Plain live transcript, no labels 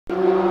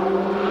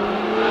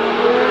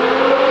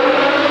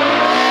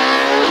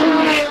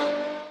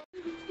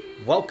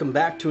Welcome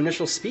back to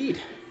Initial Speed.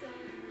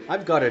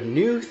 I've got a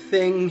new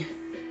thing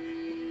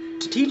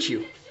to teach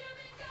you.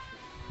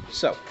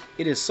 So,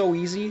 it is so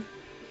easy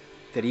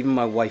that even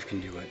my wife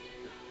can do it.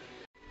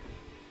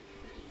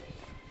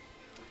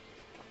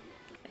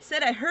 I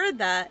said I heard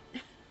that.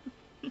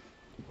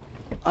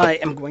 I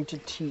am going to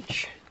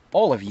teach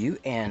all of you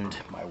and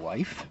my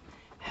wife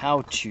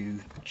how to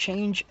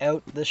change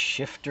out the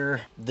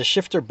shifter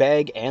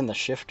bag and the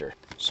shifter.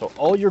 So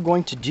all you're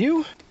going to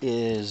do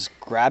is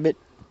grab it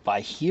by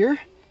here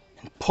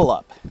and pull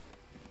up.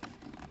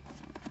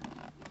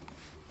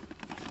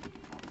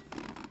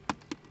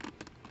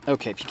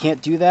 Okay, if you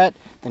can't do that,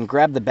 then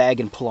grab the bag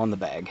and pull on the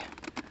bag.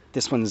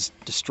 This one's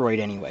destroyed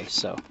anyway,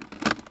 so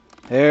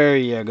there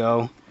you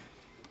go.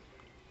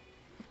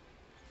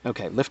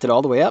 Okay, lift it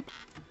all the way up,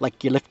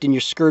 like you're lifting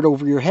your skirt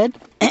over your head.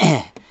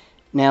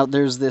 Now,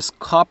 there's this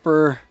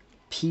copper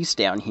piece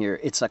down here.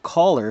 It's a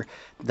collar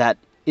that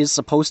is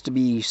supposed to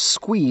be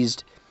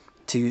squeezed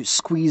to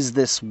squeeze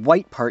this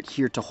white part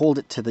here to hold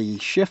it to the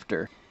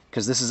shifter,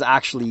 because this is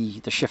actually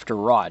the shifter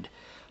rod.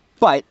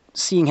 But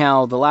seeing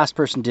how the last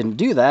person didn't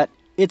do that,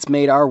 it's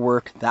made our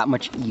work that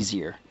much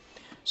easier.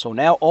 So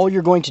now all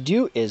you're going to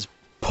do is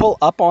pull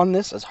up on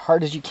this as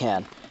hard as you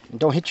can, and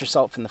don't hit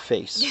yourself in the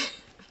face.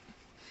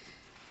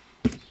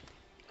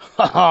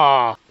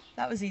 Haha!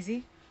 That was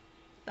easy.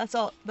 That's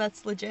all.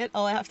 That's legit.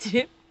 All I have to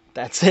do.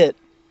 That's it.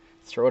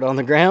 Throw it on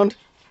the ground,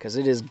 because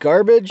it is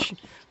garbage.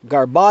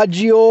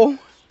 Garbaggio.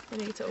 I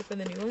need to open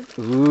the new one.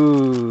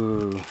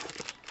 Ooh.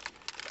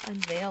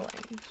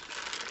 Unveiling.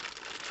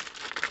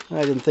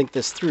 I didn't think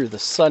this through. The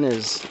sun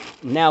is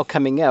now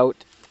coming out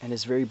and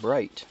is very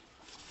bright.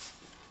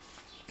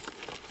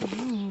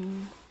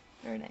 Ooh.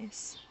 Very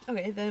nice.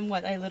 Okay, then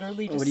what? I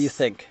literally just... What do you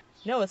think?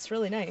 No, it's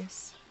really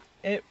nice.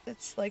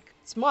 It's like,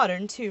 it's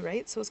modern too,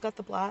 right? So it's got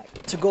the black.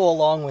 To go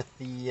along with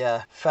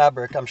the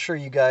fabric, I'm sure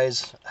you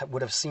guys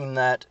would have seen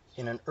that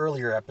in an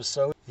earlier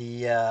episode.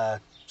 The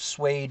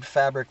suede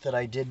fabric that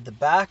I did the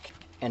back.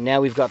 And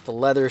now we've got the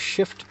leather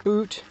shift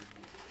boot.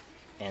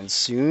 And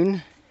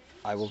soon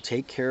I will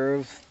take care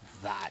of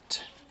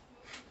that.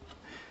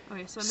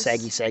 Okay, so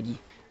Saggy.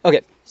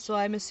 Okay. So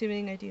I'm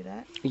assuming I do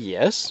that.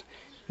 Yes.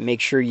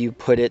 Make sure you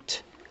put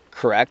it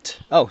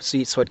correct. Oh,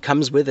 see, so it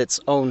comes with its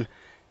own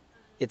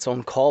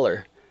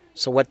collar.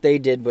 So what they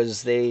did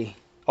was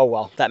oh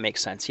well, that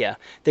makes sense, yeah.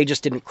 They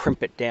just didn't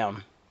crimp it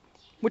down,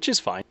 which is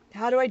fine.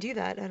 How do I do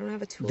that? I don't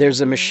have a tool.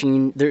 There's a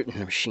machine,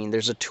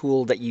 there's a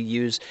tool that you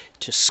use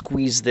to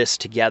squeeze this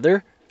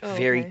together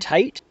very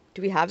tight.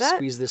 Do we have that?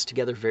 Squeeze this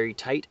together very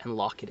tight and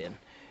lock it in.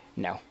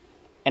 No.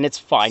 And it's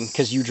fine,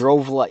 because you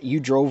drove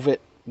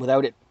it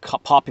without it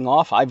popping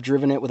off. I've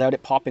driven it without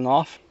it popping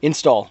off.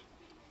 Install.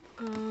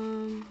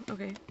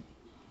 Okay.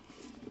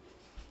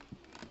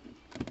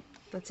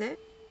 That's it?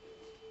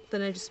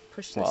 Then I just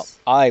push this. Well,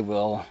 I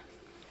will.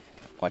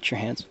 Watch your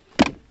hands.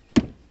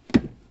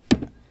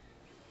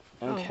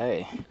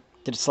 Okay. Oh.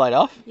 Did it slide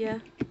off? Yeah.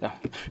 No.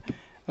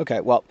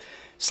 Okay, well,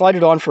 slide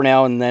it on for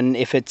now, and then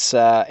if it's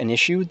an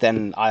issue,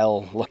 then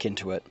I'll look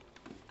into it.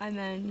 And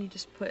then you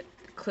just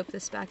clip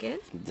this back in?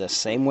 The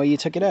same way you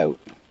took it out.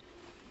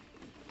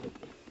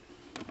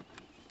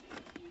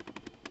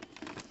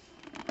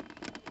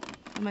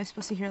 Am I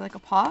supposed to hear like a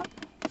pop?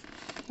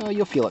 Oh,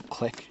 you'll feel it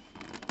click.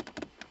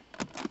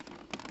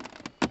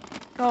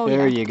 Oh,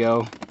 there you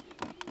go.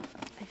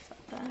 I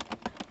felt that.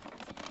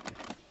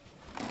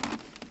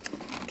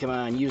 Come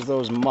on, use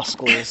those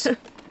muscles. My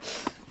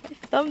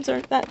thumbs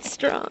aren't that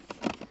strong.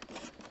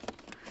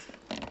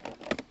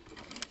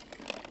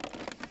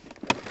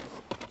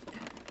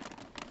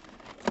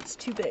 It's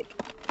too big.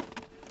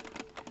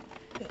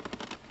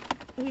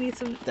 We need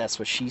some... That's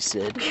what she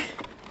said. I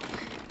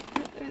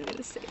was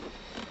gonna say,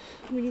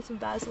 we need some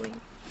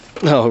Vaseline.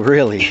 Oh,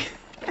 really?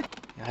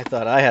 I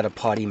thought I had a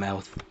potty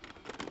mouth.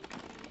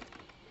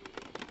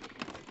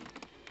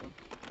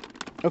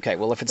 Okay,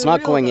 well, if it's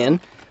not going in,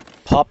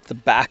 pop the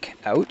back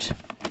out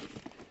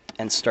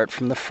and start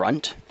from the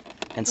front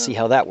and see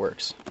how that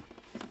works.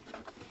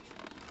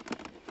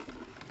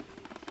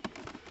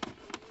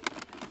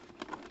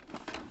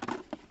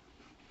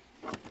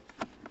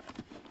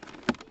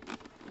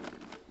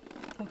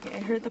 Okay, I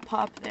heard the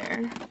pop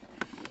there.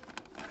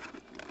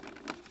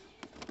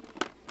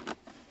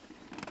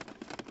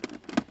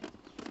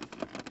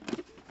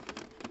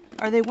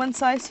 Are they one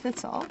size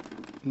fits all?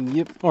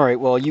 Yep. All right,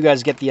 well, you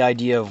guys get the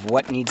idea of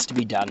what needs to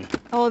be done.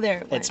 Oh,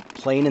 there. It's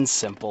plain and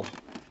simple.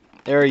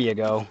 There you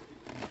go.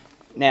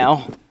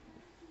 Now.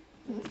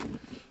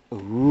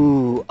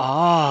 Ooh,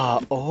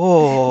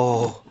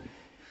 oh.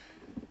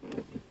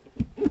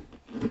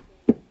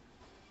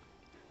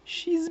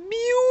 She's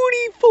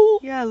beautiful.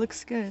 Yeah, it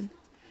looks good.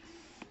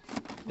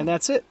 And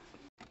that's it.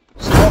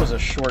 So that was a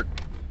short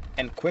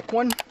and quick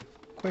one.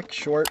 Quick,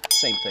 short,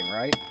 same thing,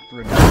 right?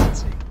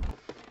 Redundancy.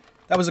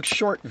 That was a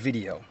short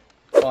video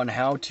on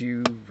how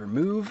to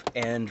remove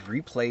and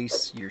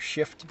replace your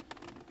shift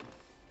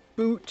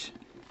boot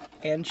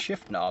and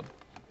shift knob.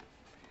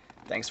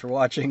 Thanks for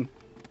watching.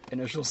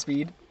 Initial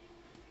Speed,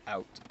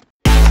 out.